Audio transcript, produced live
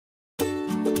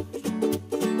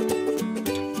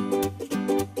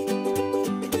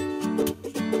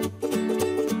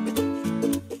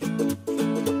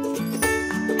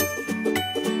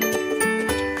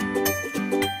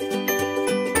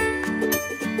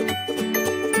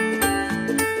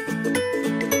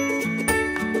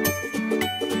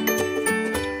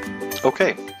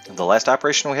Okay, the last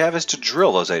operation we have is to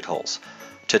drill those 8 holes.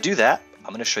 To do that,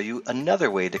 I'm going to show you another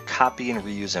way to copy and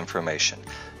reuse information.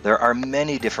 There are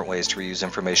many different ways to reuse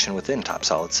information within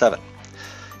TopSolid 7.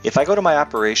 If I go to my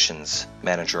operations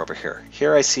manager over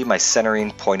here, I see my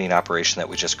centering pointing operation that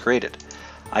we just created.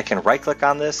 I can right click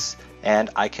on this and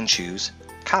I can choose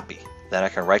copy. Then I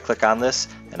can right click on this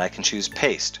and I can choose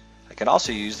paste. I can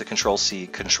also use the Control-C,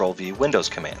 Control-V Windows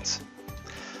commands.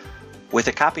 With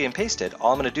it copy and pasted,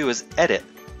 all I'm going to do is edit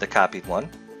the copied one,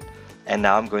 and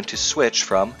now I'm going to switch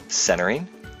from centering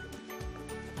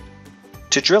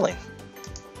to drilling.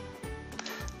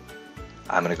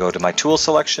 I'm going to go to my tool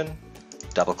selection,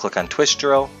 double click on twist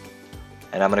drill,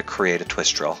 and I'm going to create a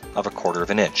twist drill of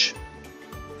 1/4 inch.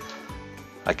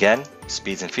 Again,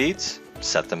 speeds and feeds,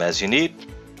 set them as you need.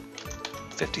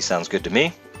 50 sounds good to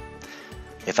me.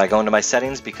 If I go into my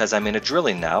settings, because I'm in a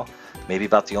drilling now, maybe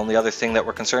about the only other thing that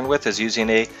we're concerned with is using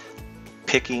a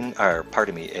pecking or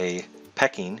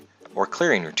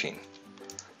clearing routine.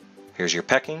 Here's your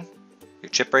pecking, your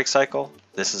chip break cycle.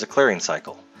 This is a clearing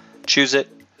cycle. Choose it,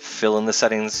 fill in the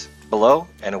settings below,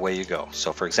 and away you go.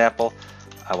 So for example,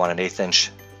 I want an 1/8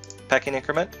 inch pecking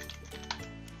increment.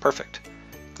 Perfect.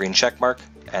 Green check mark,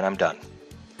 and I'm done.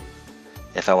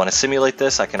 If I want to simulate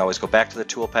this, I can always go back to the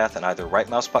toolpath and either right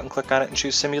mouse button click on it and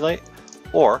choose simulate,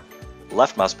 or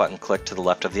left mouse button click to the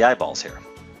left of the eyeballs here.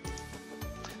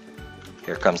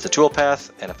 Here comes the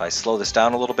toolpath, and if I slow this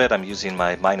down a little bit, I'm using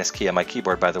my minus key on my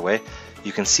keyboard by the way,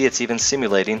 you can see it's even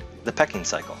simulating the pecking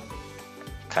cycle.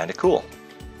 Kinda cool.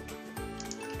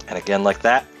 And again, like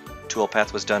that,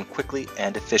 toolpath was done quickly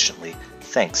and efficiently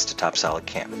thanks to TopSolid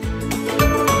Cam.